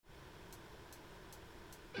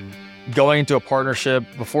going into a partnership,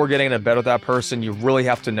 before getting into bed with that person, you really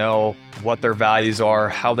have to know what their values are,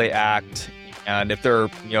 how they act, and if they're,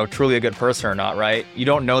 truly a good person or not, right? You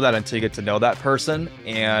don't know that until you get to know that person.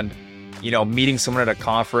 And, meeting someone at a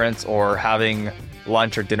conference or having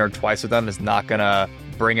lunch or dinner twice with them is not going to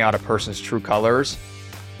bring out a person's true colors.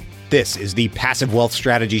 This is the Passive Wealth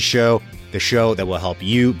Strategy Show, the show that will help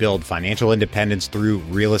you build financial independence through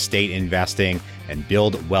real estate investing and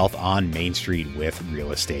build wealth on Main Street with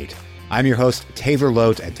real estate. I'm your host, Taylor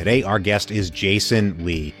Lote, and today our guest is Jason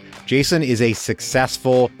Lee. Jason is a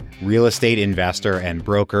successful real estate investor and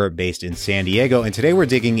broker based in San Diego, and today we're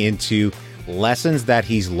digging into lessons that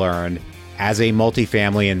he's learned as a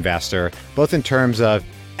multifamily investor, both in terms of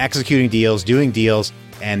executing deals, doing deals,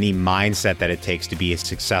 and the mindset that it takes to be a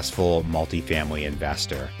successful multifamily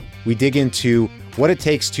investor. We dig into what it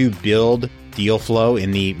takes to build deal flow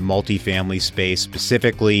in the multifamily space,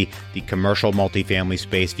 specifically the commercial multifamily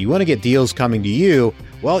space. If you want to get deals coming to you,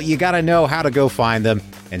 well, you got to know how to go find them.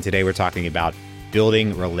 And today we're talking about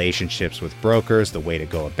building relationships with brokers, the way to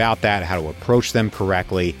go about that, how to approach them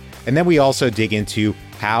correctly. And then we also dig into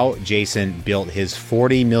how Jason built his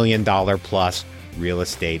 $40 million plus real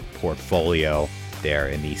estate portfolio there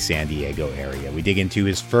in the San Diego area. We dig into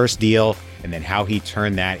his first deal and then how he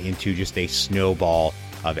turned that into just a snowball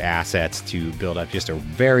of assets to build up just a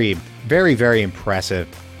very, very, very impressive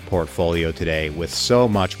portfolio today with so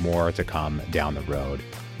much more to come down the road.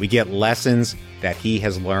 We get lessons that he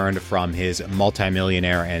has learned from his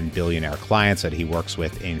multimillionaire and billionaire clients that he works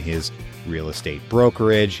with in his real estate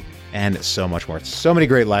brokerage, and so much more. So many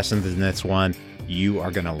great lessons in this one. You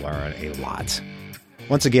are going to learn a lot.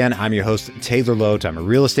 Once again, I'm your host, Taylor Lote. I'm a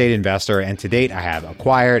real estate investor, and to date, I have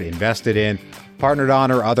acquired, invested in, partnered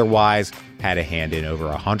on, or otherwise had a hand in over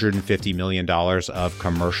 $150 million of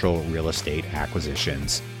commercial real estate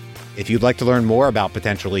acquisitions. If you'd like to learn more about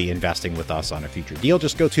potentially investing with us on a future deal,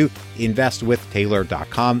 just go to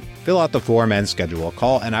investwithtaylor.com, fill out the form, and schedule a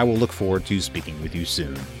call, and I will look forward to speaking with you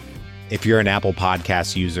soon. If you're an Apple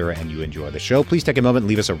Podcasts user and you enjoy the show, please take a moment and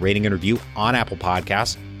leave us a rating and review on Apple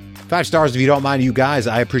Podcasts. 5 stars if you don't mind, you guys.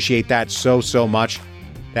 I appreciate that so much.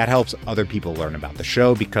 That helps other people learn about the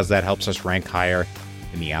show because that helps us rank higher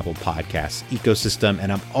in the Apple Podcasts ecosystem.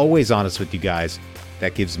 And I'm always honest with you guys.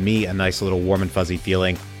 That gives me a nice little warm and fuzzy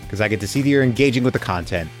feeling because I get to see that you're engaging with the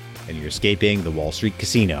content and you're escaping the Wall Street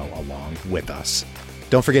casino along with us.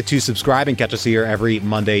 Don't forget to subscribe and catch us here every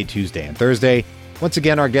Monday, Tuesday, and Thursday. Once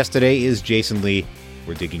again, our guest today is Jason Lee.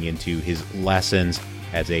 We're digging into his lessons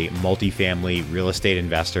as a multifamily real estate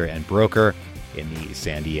investor and broker in the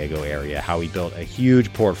San Diego area, how he built a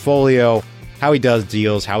huge portfolio, how he does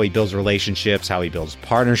deals, how he builds relationships, how he builds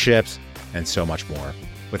partnerships, and so much more.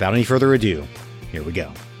 Without any further ado, here we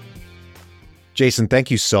go. Jason,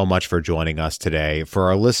 thank you so much for joining us today. For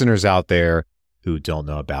our listeners out there who don't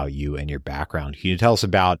know about you and your background, can you tell us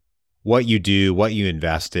about what you do, what you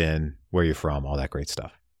invest in, where you're from, all that great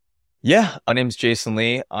stuff? Yeah, my name's Jason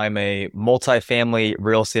Lee. I'm a multifamily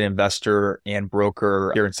real estate investor and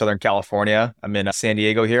broker here in Southern California. I'm in San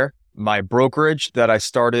Diego here. My brokerage that I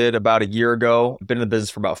started about a year ago, been in the business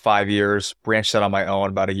for about 5 years, branched out on my own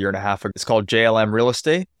about a year and a half ago. It's called JLM Real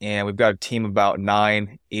Estate, and we've got a team of about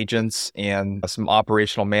 9 agents and some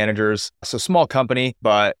operational managers. So small company,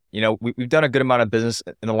 but we've done a good amount of business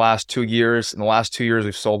in the last 2 years. In the last 2 years,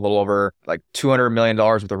 we've sold a little over like $200 million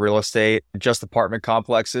worth of real estate, just apartment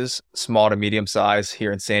complexes, small to medium size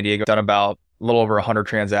here in San Diego. Done about a little over 100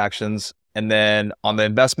 transactions. And then on the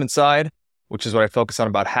investment side, which is what I focus on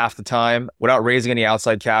about half the time. Without raising any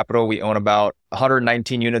outside capital, we own about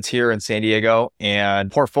 119 units here in San Diego,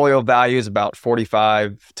 and portfolio value is about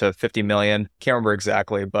 45 to 50 million. Can't remember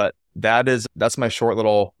exactly, but that's my short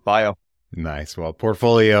little bio. Nice. Well,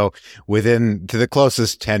 portfolio within to the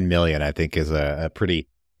closest 10 million, I think is a pretty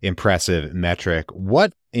impressive metric.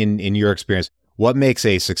 What, in your experience, what makes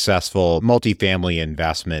a successful multifamily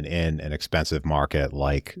investment in an expensive market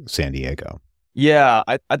like San Diego? Yeah,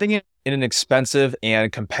 I think in an expensive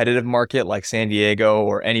and competitive market like San Diego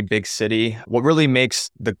or any big city, what really makes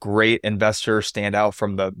the great investor stand out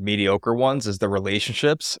from the mediocre ones is the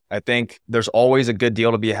relationships. I think there's always a good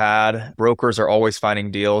deal to be had. Brokers are always finding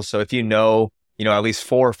deals. So if you know at least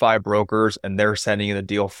 4 or 5 brokers and they're sending you the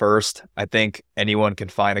deal first, I think anyone can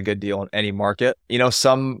find a good deal in any market.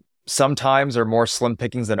 Sometimes are more slim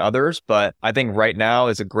pickings than others, but I think right now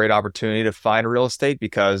is a great opportunity to find real estate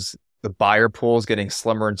because the buyer pool is getting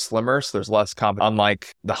slimmer and slimmer. So there's less unlike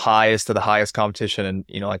the highest of the highest competition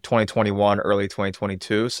in, like 2021, early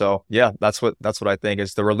 2022. So yeah, that's what I think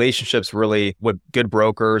is the relationships really with good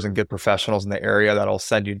brokers and good professionals in the area that'll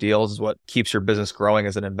send you deals is what keeps your business growing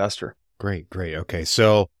as an investor. Great. Okay.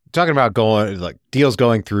 So talking about going like deals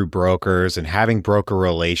going through brokers and having broker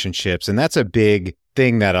relationships. And that's a big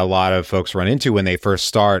thing that a lot of folks run into when they first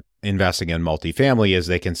start investing in multifamily is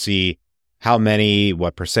they can see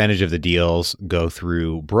what percentage of the deals go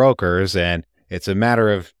through brokers. And it's a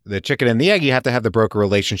matter of the chicken and the egg. You have to have the broker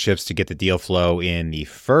relationships to get the deal flow in the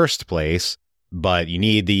first place, but you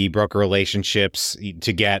need the broker relationships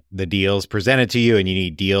to get the deals presented to you, and you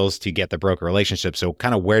need deals to get the broker relationships. So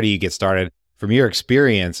kind of where do you get started? From your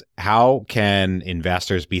experience, how can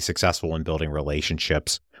investors be successful in building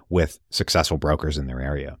relationships with successful brokers in their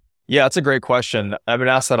area? Yeah, that's a great question. I've been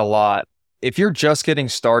asked that a lot. If you're just getting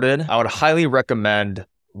started, I would highly recommend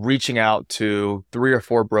reaching out to 3 or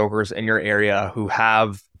 4 brokers in your area who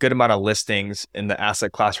have good amount of listings in the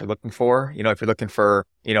asset class you're looking for. If you're looking for,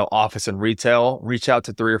 office and retail, reach out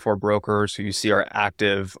to 3 or 4 brokers who you see are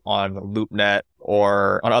active on LoopNet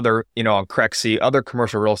or on other, on Crexi, other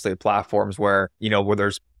commercial real estate platforms where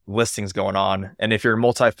there's listings going on. And if you're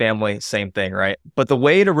multifamily, same thing, right? But the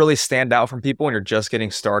way to really stand out from people when you're just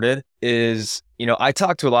getting started is, I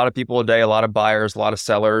talk to a lot of people a day, a lot of buyers, a lot of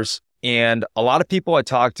sellers. And a lot of people I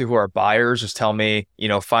talk to who are buyers just tell me,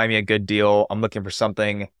 find me a good deal. I'm looking for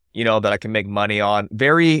something, that I can make money on.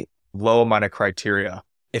 Very low amount of criteria.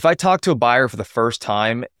 If I talk to a buyer for the first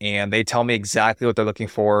time and they tell me exactly what they're looking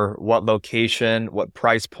for, what location, what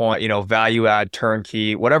price point, value add,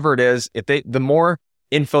 turnkey, whatever it is, the more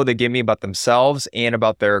info they give me about themselves and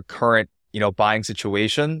about their current, buying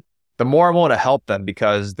situation, the more I'm willing to help them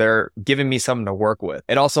because they're giving me something to work with.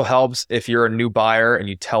 It also helps if you're a new buyer and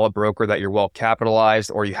you tell a broker that you're well capitalized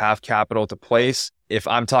or you have capital to place. If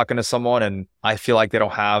I'm talking to someone and I feel like they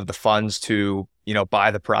don't have the funds to,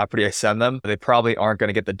 buy the property I send them, they probably aren't going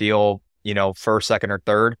to get the deal, first, second, or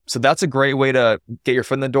third. So that's a great way to get your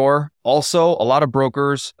foot in the door. Also, a lot of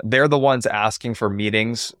brokers, they're the ones asking for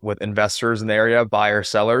meetings with investors in the area, buyers,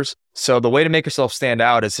 sellers. So the way to make yourself stand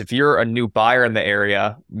out is if you're a new buyer in the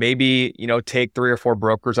area, maybe, take 3 or 4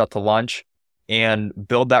 brokers out to lunch and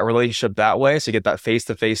build that relationship that way. So you get that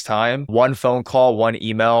face-to-face time. One phone call, one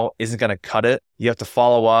email isn't going to cut it. You have to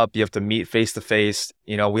follow up. You have to meet face-to-face.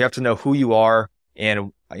 We have to know who you are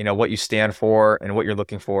and what you stand for and what you're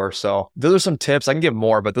looking for. So those are some tips. I can give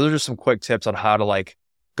more, but those are just some quick tips on how to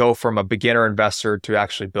go from a beginner investor to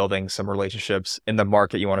actually building some relationships in the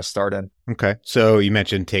market you want to start in. Okay. So you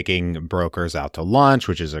mentioned taking brokers out to lunch,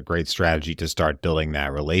 which is a great strategy to start building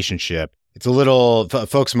that relationship. It's a little,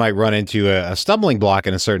 folks might run into a stumbling block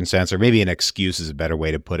in a certain sense, or maybe an excuse is a better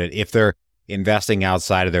way to put it. If they're investing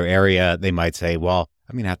outside of their area, they might say, well,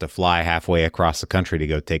 I'm going to have to fly halfway across the country to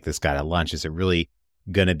go take this guy to lunch. Is it really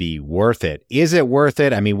going to be worth it? Is it worth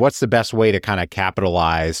it? I mean, what's the best way to kind of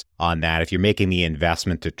capitalize on that? If you're making the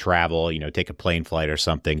investment to travel, take a plane flight or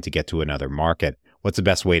something to get to another market, what's the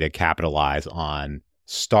best way to capitalize on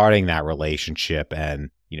starting that relationship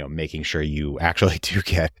and, making sure you actually do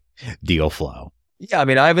get deal flow? Yeah, I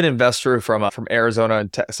mean, I have an investor from Arizona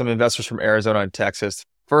and some investors from Arizona and Texas.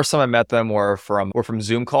 First time I met them were from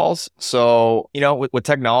Zoom calls. So, with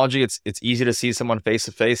technology, it's easy to see someone face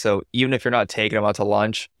to face. So even if you're not taking them out to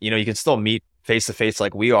lunch, you can still meet face to face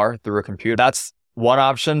like we are through a computer. That's one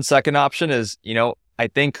option. Second option is, I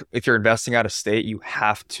think if you're investing out of state, you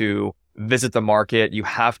have to visit the market. You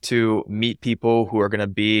have to meet people who are going to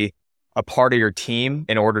be a part of your team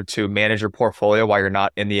in order to manage your portfolio while you're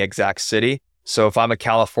not in the exact city. So if I'm a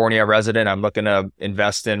California resident, I'm looking to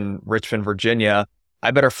invest in Richmond, Virginia,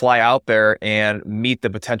 I better fly out there and meet the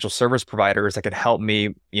potential service providers that can help me,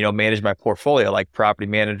 manage my portfolio, like property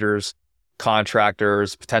managers,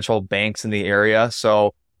 contractors, potential banks in the area.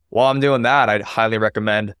 So while I'm doing that, I'd highly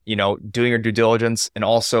recommend, doing your due diligence and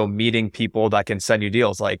also meeting people that can send you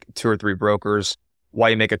deals, like 2 or 3 brokers while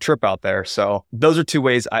you make a trip out there. So those are 2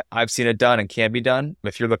 ways I've seen it done and can be done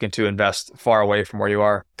if you're looking to invest far away from where you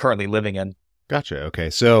are currently living in. Gotcha. Okay.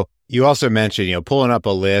 So you also mentioned, pulling up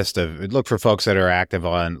a list look for folks that are active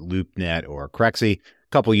on LoopNet or Crexi.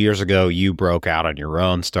 A couple years ago, you broke out on your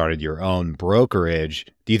own, started your own brokerage.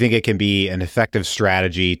 Do you think it can be an effective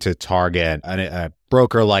strategy to target a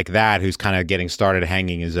broker like that who's kind of getting started,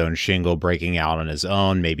 hanging his own shingle, breaking out on his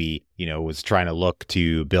own, maybe, was trying to look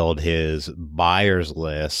to build his buyers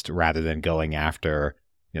list rather than going after,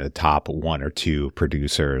 the top 1 or 2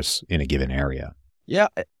 producers in a given area? Yeah.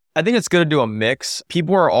 I think it's good to do a mix.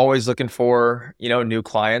 People are always looking for, new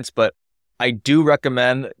clients, but I do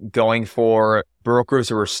recommend going for brokers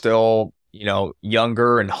who are still,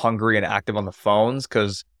 younger and hungry and active on the phones,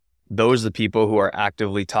 because those are the people who are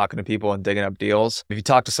actively talking to people and digging up deals. If you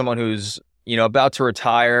talk to someone who's, about to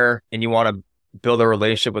retire and you want to build a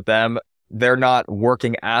relationship with them, they're not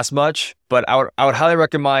working as much. But I would highly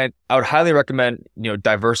recommend,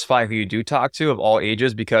 diversifying who you do talk to of all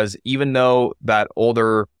ages, because even though that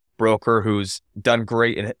older broker who's done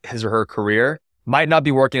great in his or her career might not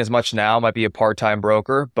be working as much now, might be a part-time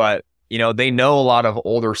broker, but they know a lot of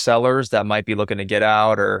older sellers that might be looking to get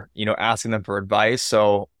out, or, asking them for advice.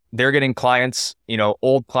 So they're getting clients,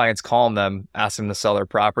 old clients calling them, asking them to sell their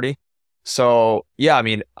property. So yeah, I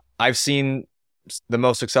mean, I've seen the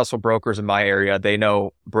most successful brokers in my area. They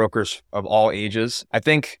know brokers of all ages. I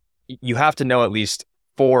think you have to know at least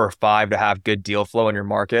 4 or 5 to have good deal flow in your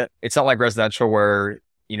market. It's not like residential where,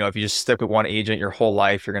 if you just stick with one agent your whole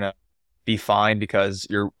life, you're going to be fine because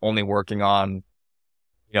you're only working on,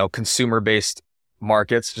 consumer-based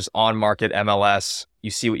markets, just on market MLS.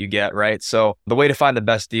 You see what you get, right? So the way to find the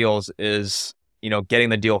best deals is, getting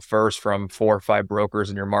the deal first from 4 or 5 brokers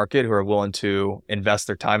in your market who are willing to invest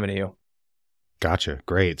their time into you. Gotcha.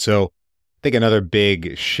 Great. So I think another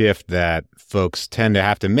big shift that folks tend to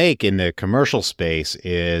have to make in the commercial space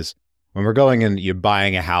is when we're going and you're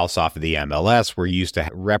buying a house off of the MLS, we're used to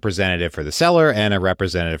a representative for the seller and a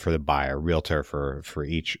representative for the buyer, realtor for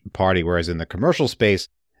each party. Whereas in the commercial space,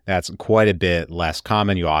 that's quite a bit less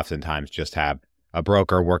common. You oftentimes just have a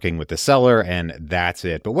broker working with the seller and that's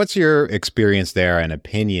it. But what's your experience there and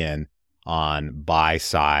opinion on buy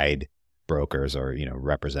side brokers or,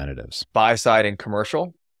 representatives? Buy side and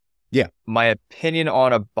commercial? Yeah. My opinion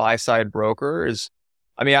on a buy side broker is,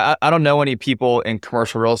 I don't know any people in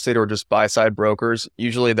commercial real estate who are just buy side brokers.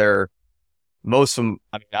 Usually most of them,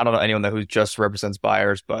 I don't know anyone who just represents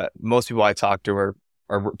buyers, but most people I talk to are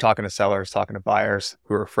talking to sellers, talking to buyers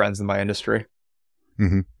who are friends in my industry.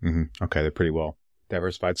 Mm-hmm, mm-hmm. Okay. They're pretty well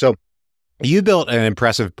diversified. So you built an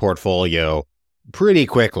impressive portfolio pretty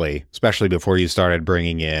quickly, especially before you started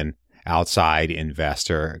bringing in outside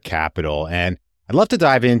investor capital. And I'd love to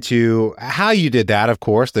dive into how you did that, of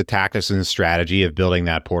course, the tactics and strategy of building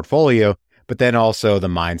that portfolio, but then also the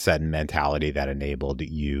mindset and mentality that enabled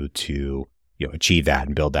you to achieve that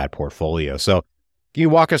and build that portfolio. So can you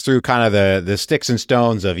walk us through kind of the sticks and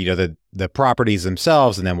stones of the properties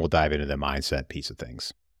themselves, and then we'll dive into the mindset piece of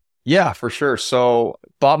things. Yeah, for sure. So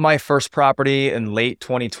bought my first property in late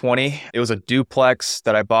 2020. It was a duplex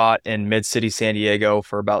that I bought in mid-city San Diego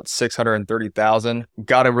for about $630,000.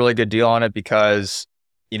 Got a really good deal on it because,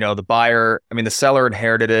 the seller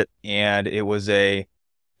inherited it, and it was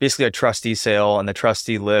basically a trustee sale, and the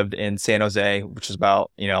trustee lived in San Jose, which is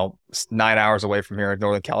about, 9 hours away from here in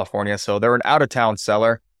Northern California. So they're an out-of-town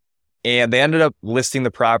seller, and they ended up listing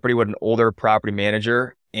the property with an older property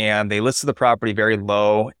manager. And they listed the property very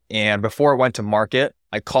low. And before it went to market,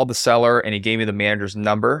 I called the seller and he gave me the manager's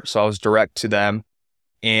number. So I was direct to them,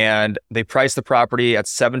 and they priced the property at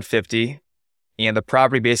 $750. And the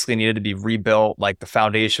property basically needed to be rebuilt. Like the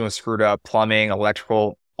foundation was screwed up, plumbing,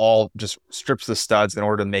 electrical, all just strips the studs in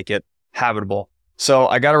order to make it habitable. So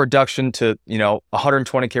I got a reduction to,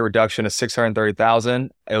 $120K reduction to $630,000.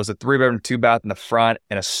 It was a 3-bedroom, 2-bath in the front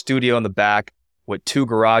and a studio in the back, with 2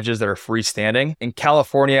 garages that are freestanding. In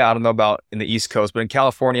California, I don't know about in the East Coast, but in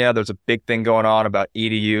California, there's a big thing going on about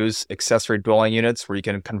ADUs, accessory dwelling units, where you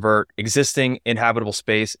can convert existing inhabitable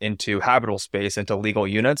space into habitable space into legal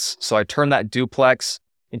units. So I turned that duplex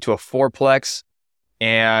into a 4-plex,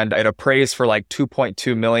 and it appraised for like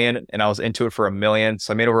 2.2 million, and I was into it for $1 million.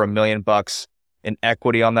 So I made over $1 million in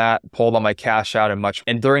equity on that, pulled all my cash out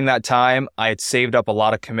and during that time, I had saved up a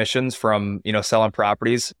lot of commissions from, selling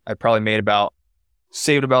properties. I probably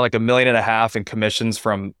saved about like $1.5 million in commissions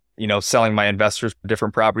from, selling my investors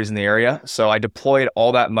different properties in the area. So I deployed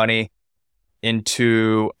all that money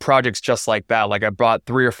into projects just like that. Like I bought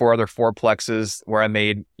 3 or 4 other 4-plexes where I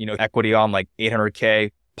made, equity on like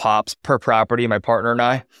 $800K pops per property, my partner and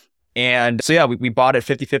I. And so, yeah, we bought it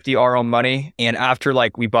 50-50 our own money. And after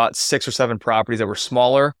we bought 6 or 7 properties that were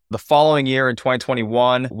smaller, the following year in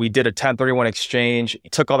 2021, we did a 1031 exchange,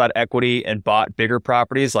 took all that equity and bought bigger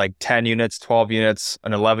properties like 10 units, 12 units,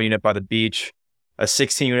 an 11 unit by the beach, a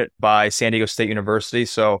 16 unit by San Diego State University.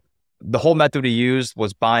 So the whole method we used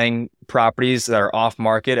was buying properties that are off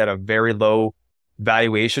market at a very low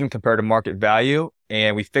valuation compared to market value.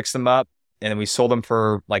 And we fixed them up and then we sold them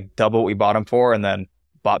for like double what we bought them for, and then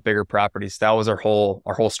bought bigger properties. That was our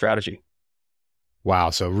whole strategy.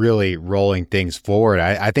 Wow. So really rolling things forward.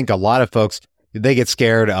 I think a lot of folks, they get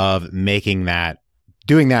scared of doing that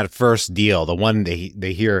first deal. The one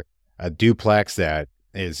they hear a duplex that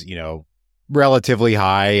is, relatively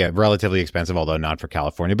high, relatively expensive, although not for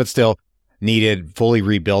California, but still needed, fully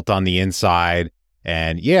rebuilt on the inside.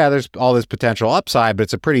 And yeah, there's all this potential upside, but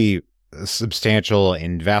it's a pretty substantial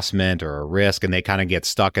investment or a risk. And they kind of get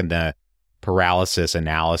stuck in the paralysis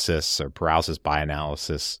analysis or paralysis by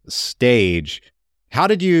analysis stage. How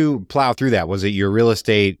did you plow through that? Was it your real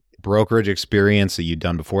estate brokerage experience that you'd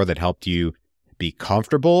done before that helped you be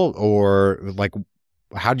comfortable, or like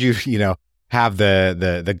how did you, have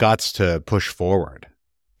the guts to push forward?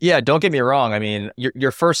 Yeah, don't get me wrong. I mean,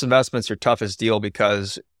 your first investment's your toughest deal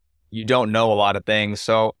because you don't know a lot of things.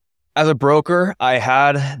 So as a broker, I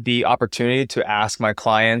had the opportunity to ask my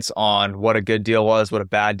clients on what a good deal was, what a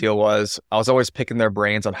bad deal was. I was always picking their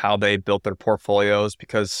brains on how they built their portfolios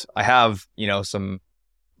because I have, some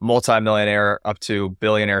multimillionaire up to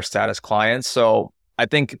billionaire status clients. So I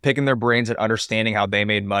think picking their brains and understanding how they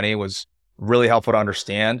made money was really helpful to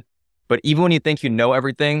understand. But even when you think you know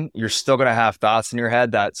everything, you're still going to have thoughts in your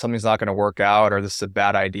head that something's not going to work out or this is a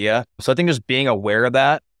bad idea. So I think just being aware of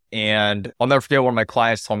that. And I'll never forget one of my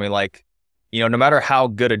clients told me, like, no matter how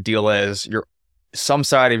good a deal is, some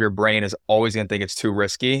side of your brain is always going to think it's too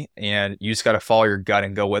risky, and you just got to follow your gut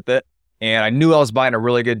and go with it. And I knew I was buying a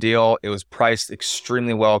really good deal. It was priced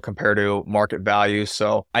extremely well compared to market value.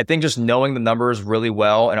 So I think just knowing the numbers really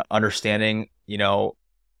well and understanding,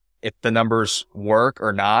 if the numbers work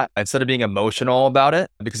or not, instead of being emotional about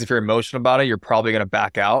it, because if you're emotional about it, you're probably going to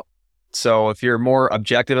back out. So if you're more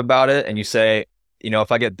objective about it and you say,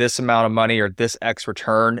 if I get this amount of money or this X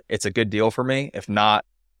return, it's a good deal for me. If not,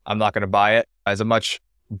 I'm not going to buy it. It's a much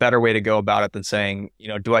better way to go about it than saying,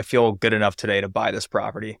 do I feel good enough today to buy this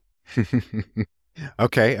property?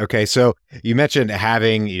 Okay. So you mentioned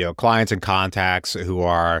having, clients and contacts who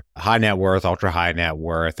are high net worth, ultra high net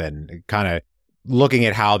worth, and kind of looking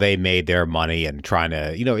at how they made their money and trying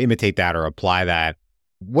to, imitate that or apply that.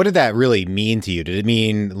 What did that really mean to you? Did it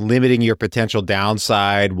mean limiting your potential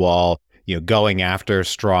downside while going after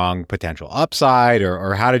strong potential upside,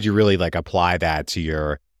 or how did you really apply that to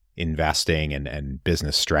your investing and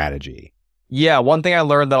business strategy? Yeah, one thing I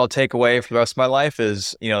learned that I'll take away for the rest of my life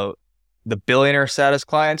is, the billionaire status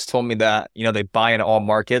clients told me that, they buy in all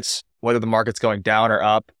markets, whether the market's going down or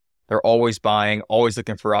up. They're always buying, always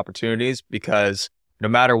looking for opportunities because no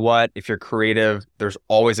matter what, if you're creative, there's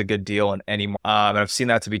always a good deal in any. And I've seen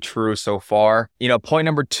that to be true so far. Point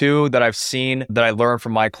number 2 that I've seen that I learned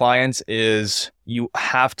from my clients is you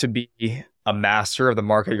have to be a master of the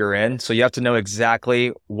market you're in. So you have to know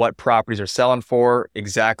exactly what properties are selling for,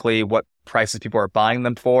 exactly what prices people are buying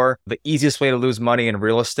them for. The easiest way to lose money in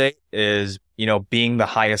real estate is, being the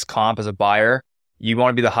highest comp as a buyer. You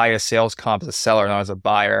want to be the highest sales comp as a seller, not as a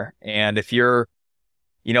buyer. And if you're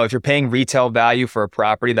paying retail value for a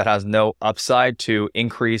property that has no upside to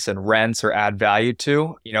increase in rents or add value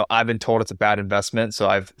to, I've been told it's a bad investment. So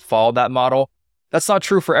I've followed that model. That's not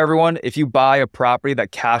true for everyone. If you buy a property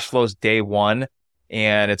that cash flows day one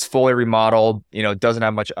and it's fully remodeled, it doesn't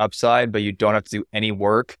have much upside, but you don't have to do any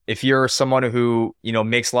work. If you're someone who,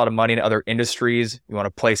 makes a lot of money in other industries, you want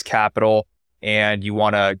to place capital and you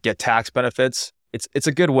want to get tax benefits, it's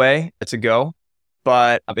a good way to go.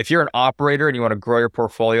 But if you're an operator and you want to grow your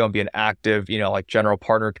portfolio and be an active, general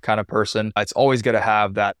partner kind of person, it's always going to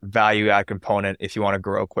have that value add component if you want to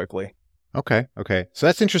grow quickly. Okay. So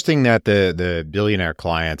that's interesting that the billionaire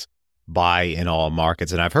clients buy in all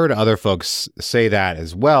markets. And I've heard other folks say that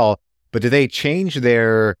as well, but do they change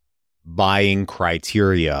their buying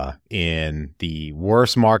criteria in the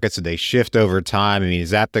worst markets? Do they shift over time? I mean, is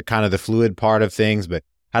that the kind of the fluid part of things? But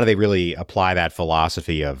how do they really apply that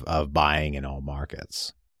philosophy of buying in all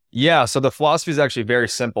markets? Yeah, so the philosophy is actually very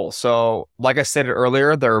simple. So like I stated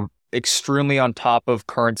earlier, they're extremely on top of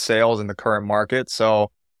current sales in the current market.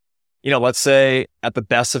 So, let's say at the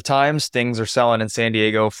best of times, things are selling in San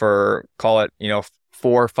Diego for, call it,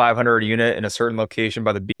 400 or 500 a unit in a certain location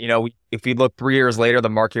by the beach. If we look 3 years later, the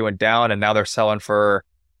market went down and now they're selling for,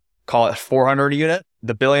 call it 400 a unit.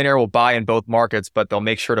 The billionaire will buy in both markets, but they'll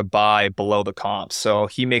make sure to buy below the comps. So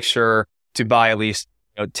he makes sure to buy at least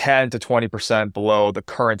 10 to 20% below the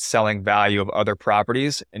current selling value of other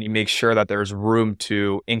properties. And he makes sure that there's room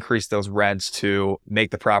to increase those rents to make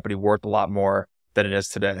the property worth a lot more than it is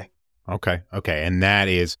today. Okay. And that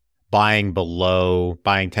is buying 10 to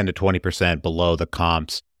 20% below the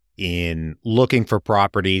comps in looking for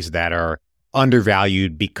properties that are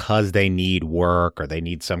undervalued because they need work or they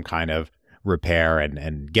need some kind of repair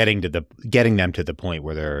and getting them to the point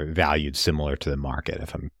where they're valued similar to the market,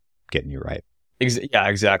 if I'm getting you right. Yeah,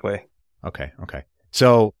 exactly. Okay.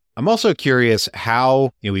 So I'm also curious how,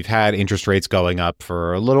 we've had interest rates going up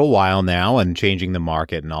for a little while now and changing the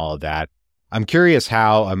market and all of that. I'm curious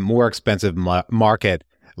how a more expensive market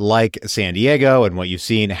like San Diego and what you've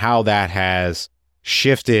seen, how that has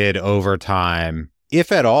shifted over time,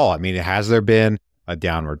 if at all. I mean, has there been a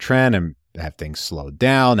downward trend and have things slowed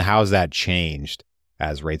down? How's that changed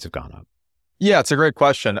as rates have gone up? Yeah, it's a great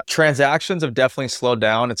question. Transactions have definitely slowed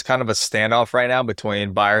down. It's kind of a standoff right now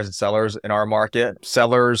between buyers and sellers in our market.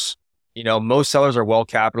 Sellers, most sellers are well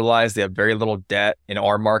capitalized. They have very little debt in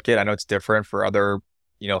our market. I know it's different for other,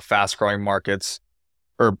 fast growing markets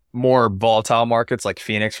or more volatile markets like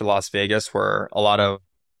Phoenix or Las Vegas, where a lot of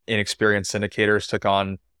inexperienced syndicators took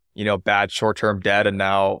on, bad short-term debt and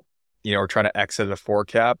now, are trying to exit at a 4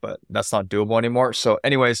 cap, but that's not doable anymore. So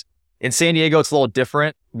anyways, in San Diego, it's a little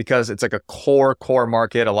different because it's like a core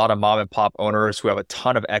market, a lot of mom and pop owners who have a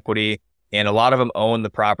ton of equity and a lot of them own the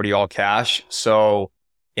property all cash. So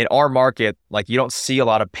in our market, like you don't see a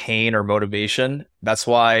lot of pain or motivation. That's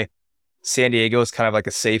why San Diego is kind of like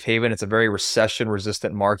a safe haven. It's a very recession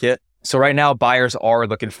resistant market. So right now buyers are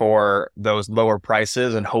looking for those lower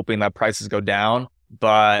prices and hoping that prices go down.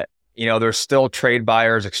 But, there's still trade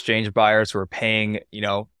buyers, exchange buyers who are paying,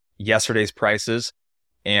 yesterday's prices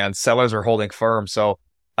and sellers are holding firm. So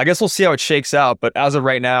I guess we'll see how it shakes out. But as of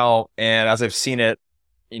right now, and as I've seen it,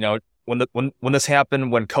 when this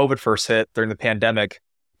happened, when COVID first hit during the pandemic,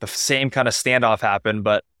 the same kind of standoff happened,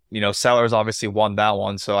 but sellers obviously won that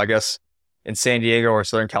one. So I guess in San Diego or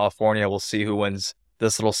Southern California, we'll see who wins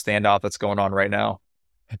this little standoff that's going on right now.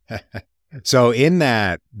 So in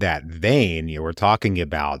that vein, you were talking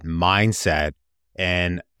about mindset,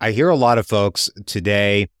 and I hear a lot of folks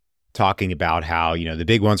today talking about how, the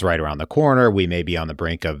big one's right around the corner. We may be on the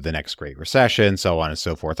brink of the next great recession, so on and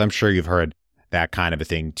so forth. I'm sure you've heard that kind of a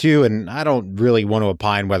thing too. And I don't really want to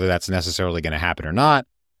opine whether that's necessarily going to happen or not.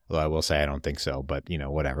 Well, I will say I don't think so, but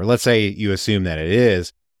whatever. Let's say you assume that it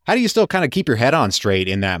is. How do you still kind of keep your head on straight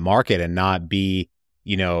in that market and not be,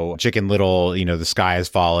 chicken little, the sky is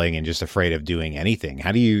falling and just afraid of doing anything?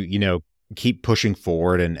 How do you, keep pushing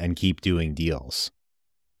forward and keep doing deals?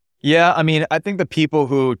 Yeah, I mean, I think the people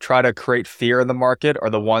who try to create fear in the market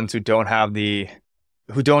are the ones who don't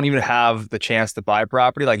even have the chance to buy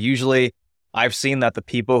property. Like usually I've seen that the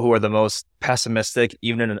people who are the most pessimistic,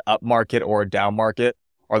 even in an up market or a down market,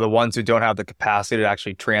 are the ones who don't have the capacity to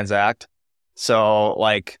actually transact. So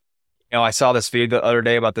like, I saw this video the other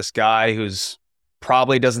day about this guy who's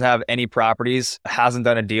probably doesn't have any properties, hasn't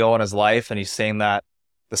done a deal in his life. And he's saying that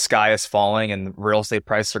the sky is falling and real estate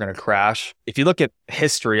prices are going to crash. If you look at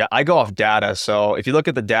history, I go off data. So if you look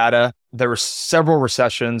at the data, there were several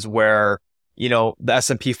recessions where, the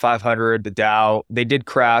S&P 500, the Dow, they did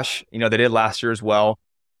crash. They did last year as well.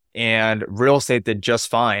 And real estate did just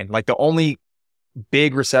fine. Like the only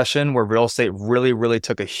big recession where real estate really, really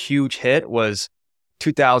took a huge hit was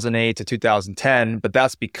 2008 to 2010. But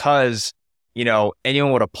that's because,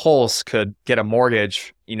 anyone with a pulse could get a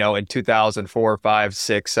mortgage, in 2004, 5,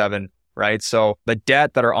 6, 7, right? So the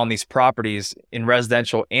debt that are on these properties in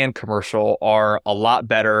residential and commercial are a lot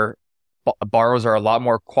better. Borrowers are a lot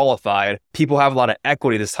more qualified. People have a lot of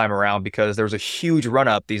equity this time around because there was a huge run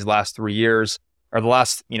up these last 3 years or the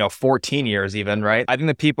last, 14 years even, right? I think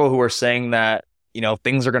the people who are saying that,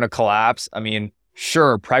 things are going to collapse. I mean,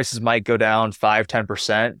 sure, prices might go down 5,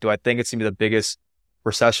 10%. Do I think it's going to be the biggest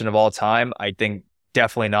recession of all time? I think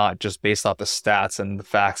definitely not, just based off the stats and the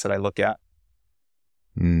facts that I look at.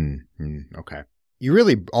 Okay. You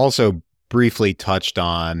really also briefly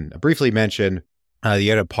mentioned you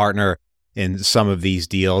had a partner in some of these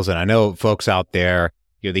deals. And I know folks out there,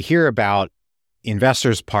 they hear about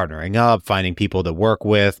investors partnering up, finding people to work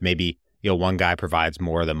with. Maybe, one guy provides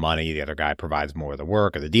more of the money, the other guy provides more of the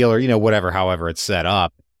work or the deal, or, whatever, however it's set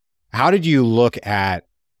up. How did you look at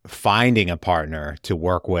finding a partner to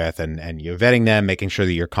work with and you're vetting them, making sure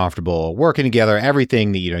that you're comfortable working together,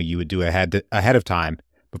 everything that, you would do ahead of time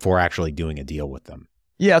before actually doing a deal with them?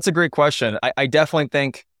 Yeah, that's a great question. I definitely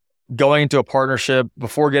think going into a partnership,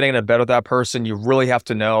 before getting into bed with that person, you really have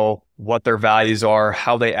to know what their values are,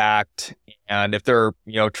 how they act, and if they're,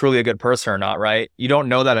 truly a good person or not, right? You don't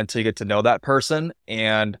know that until you get to know that person.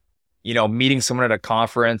 And, meeting someone at a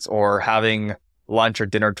conference or having lunch or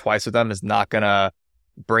dinner twice with them is not going to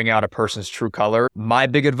bring out a person's true color. My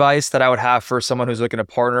big advice that I would have for someone who's looking to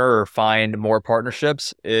partner or find more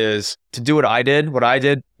partnerships is to do what I did. What I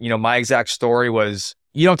did, my exact story was,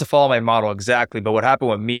 you don't have to follow my model exactly, but what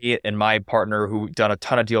happened with me and my partner who done a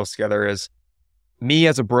ton of deals together is me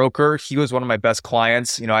as a broker, he was one of my best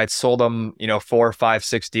clients. I had sold him, 4, 5,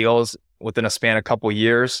 6 deals within a span of a couple of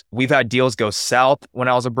years. We've had deals go south when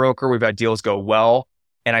I was a broker. We've had deals go well.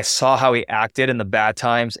 And I saw how he acted in the bad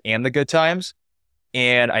times and the good times.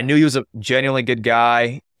 And I knew he was a genuinely good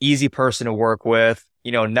guy, easy person to work with,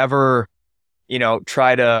 never,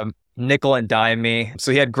 try to nickel and dime me.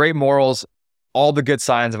 So he had great morals, all the good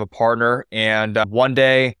signs of a partner. And one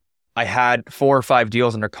day I had 4 or 5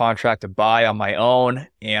 deals under contract to buy on my own.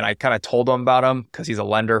 And I kind of told him about them because he's a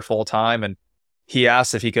lender full time. And he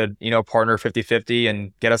asked if he could, partner 50-50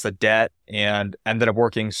 and get us a debt, and ended up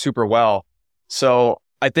working super well. So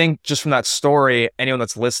I think just from that story, anyone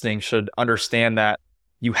that's listening should understand that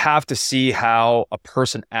you have to see how a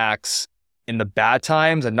person acts in the bad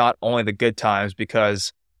times and not only the good times,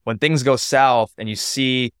 because when things go south and you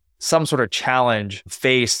see some sort of challenge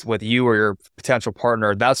faced with you or your potential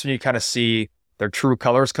partner, that's when you kind of see their true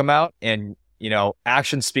colors come out. And,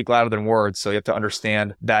 actions speak louder than words. So you have to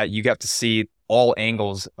understand that you have to see all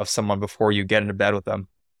angles of someone before you get into bed with them.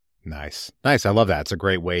 Nice. Nice. I love that. It's a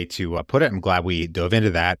great way to put it. I'm glad we dove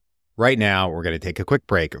into that. Right now, we're going to take a quick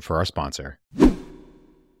break for our sponsor.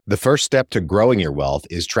 The first step to growing your wealth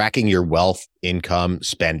is tracking your wealth, income,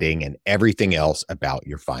 spending, and everything else about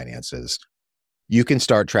your finances. You can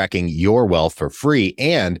start tracking your wealth for free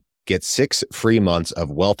and get 6 free months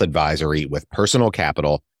of wealth advisory with Personal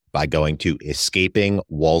Capital by going to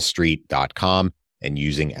escapingwallstreet.com and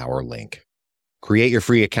using our link. Create your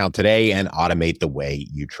free account today and automate the way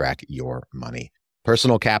you track your money.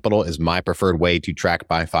 Personal Capital is my preferred way to track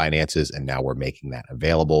my finances, and now we're making that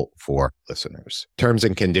available for listeners. Terms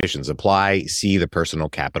and conditions apply. See the Personal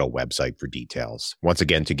Capital website for details. Once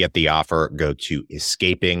again, to get the offer, go to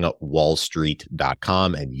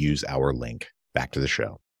escapingwallstreet.com and use our link. Back to the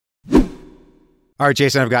show. All right,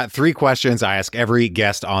 Jason, I've got 3 questions I ask every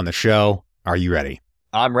guest on the show. Are you ready?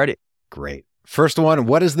 I'm ready. Great. First one,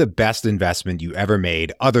 what is the best investment you ever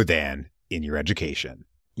made other than in your education?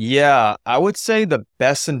 Yeah, I would say the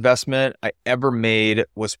best investment I ever made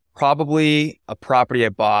was probably a property I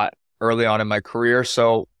bought early on in my career.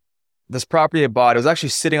 So this property I bought, it was actually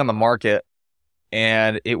sitting on the market,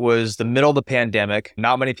 and it was the middle of the pandemic.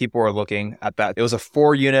 Not many people were looking at that. It was a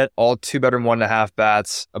 4-unit, all 2-bedroom, 1.5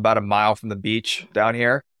 baths, about a mile from the beach down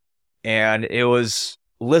here. And it was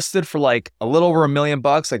listed for like a little over $1 million,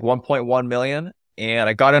 like 1.1 million. And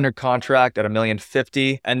I got under contract at $1.05 million,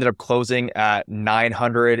 ended up closing at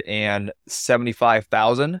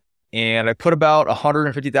 $975,000. And I put about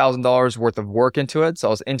 $150,000 worth of work into it. So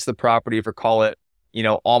I was into the property for, call it,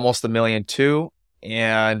 almost $1.2 million.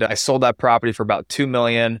 And I sold that property for about $2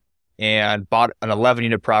 million and bought an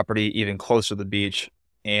 11-unit property even closer to the beach.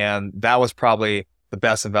 And that was probably the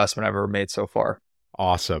best investment I've ever made so far.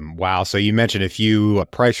 Awesome. Wow. So you mentioned a few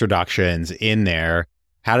price reductions in there.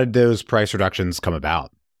 How did those price reductions come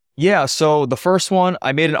about? Yeah. So the first one,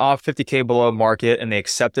 I made an offer $50K below market and they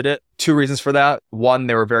accepted it. 2 reasons for that. 1,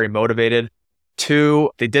 they were very motivated.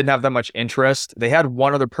 2, they didn't have that much interest. They had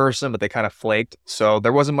one other person, but they kind of flaked. So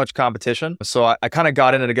there wasn't much competition. So I kind of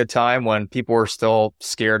got in at a good time when people were still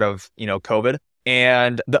scared of, COVID.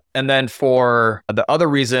 And then for the other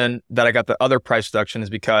reason that I got the other price reduction is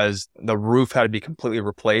because the roof had to be completely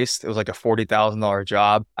replaced. It was like a $40,000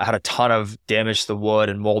 job. I had a ton of damage to the wood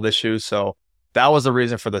and mold issues. So that was the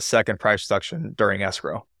reason for the second price reduction during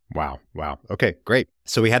escrow. Wow. Okay, great.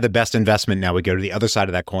 So we had the best investment. Now we go to the other side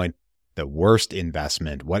of that coin, the worst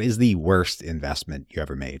investment. What is the worst investment you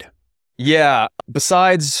ever made? Yeah,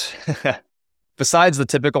 besides the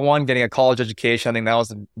typical one, getting a college education, I think that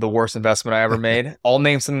was the worst investment I ever made. I'll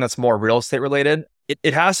name something that's more real estate related.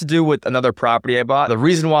 It has to do with another property I bought. The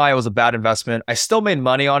reason why it was a bad investment, I still made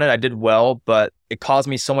money on it. I did well, but it caused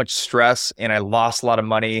me so much stress and I lost a lot of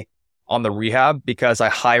money on the rehab because I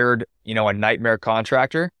hired, a nightmare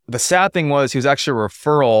contractor. The sad thing was he was actually a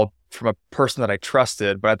referral from a person that I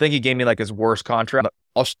trusted, but I think he gave me like his worst contract.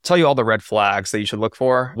 I'll tell you all the red flags that you should look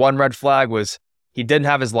for. One red flag was he didn't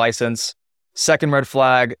have his license. Second red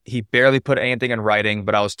flag, he barely put anything in writing,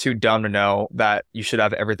 but I was too dumb to know that you should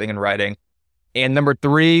have everything in writing. And number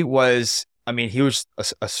 3 was, he was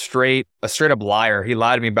a straight up liar. He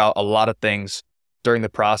lied to me about a lot of things during the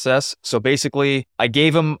process. So basically, I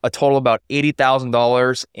gave him a total of about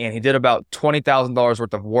 $80,000 and he did about $20,000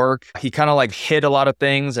 worth of work. He kind of like hid a lot of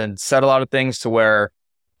things and said a lot of things to where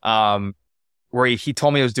he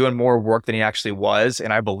told me he was doing more work than he actually was.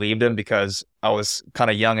 And I believed him because I was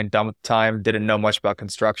kind of young and dumb at the time, didn't know much about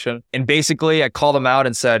construction. And basically I called him out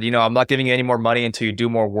and said, I'm not giving you any more money until you do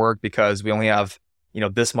more work because we only have,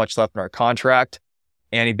 this much left in our contract.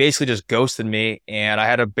 And he basically just ghosted me. And I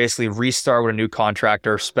had to basically restart with a new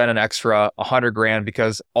contractor, spend an extra $100,000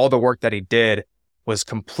 because all the work that he did was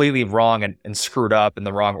completely wrong and screwed up in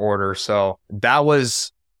the wrong order. So that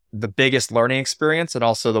was the biggest learning experience and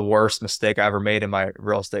also the worst mistake I ever made in my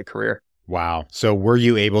real estate career. Wow. So were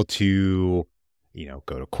you able to,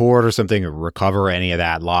 go to court or something or recover any of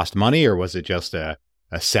that lost money, or was it just a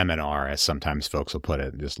seminar, as sometimes folks will put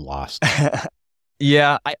it, and just lost?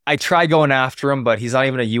 Yeah, I tried going after him, but he's not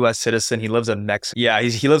even a U.S. citizen. He lives in Mexico. Yeah,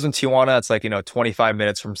 he lives in Tijuana. It's like, 25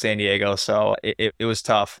 minutes from San Diego. So it was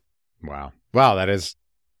tough. Wow. That is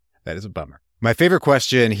a bummer. My favorite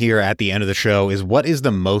question here at the end of the show is, what is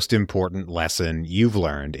the most important lesson you've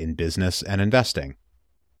learned in business and investing?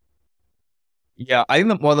 Yeah, I think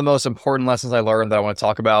that one of the most important lessons I learned that I want to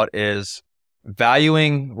talk about is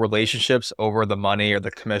valuing relationships over the money or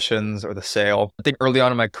the commissions or the sale. I think early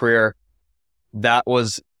on in my career, that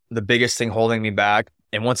was the biggest thing holding me back.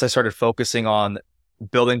 And once I started focusing on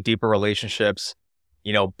building deeper relationships,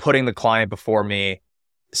 putting the client before me,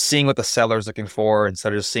 seeing what the seller's looking for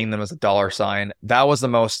instead of just seeing them as a dollar sign, that was the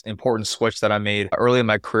most important switch that I made early in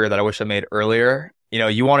my career that I wish I made earlier.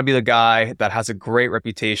 You want to be the guy that has a great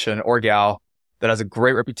reputation, or gal that has a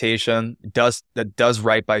great reputation, that does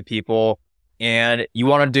right by people. And you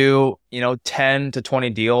want to do, 10 to 20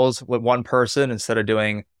 deals with one person instead of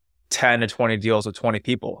doing 10 to 20 deals with 20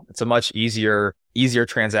 people. It's a much easier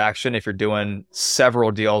transaction if you're doing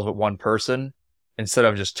several deals with one person instead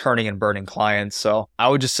of just turning and burning clients. So I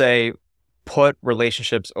would just say put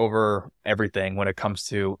relationships over everything when it comes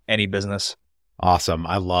to any business. Awesome.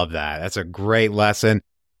 I love that. That's a great lesson.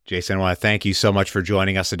 Jason, I want to thank you so much for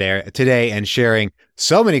joining us today and sharing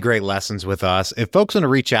so many great lessons with us. If folks want to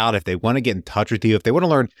reach out, if they want to get in touch with you, if they want to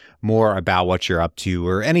learn more about what you're up to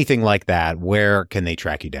or anything like that, where can they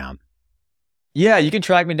track you down? Yeah, you can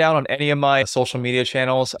track me down on any of my social media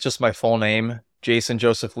channels, just my full name, Jason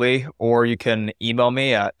Joseph Lee, or you can email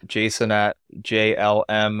me at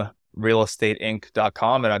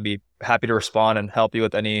jason@jlmrealestateinc.com, and I'd be happy to respond and help you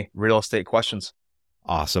with any real estate questions.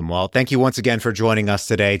 Awesome. Well, thank you once again for joining us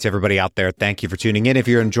today. To everybody out there, thank you for tuning in. If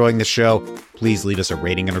you're enjoying the show, please leave us a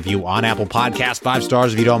rating and review on Apple Podcasts, 5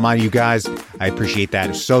 stars if you don't mind, you guys. I appreciate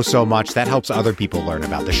that so much. That helps other people learn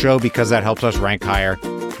about the show because that helps us rank higher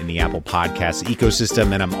in the Apple Podcasts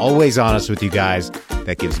ecosystem. And I'm always honest with you guys.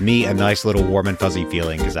 That gives me a nice little warm and fuzzy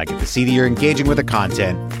feeling because I get to see that you're engaging with the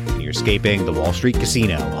content and you're escaping the Wall Street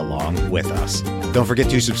casino along with us. Don't forget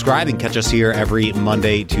to subscribe and catch us here every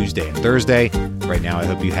Monday, Tuesday, and Thursday. Right now, I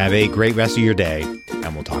hope you have a great rest of your day,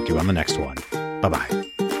 and we'll talk to you on the next one. Bye-bye.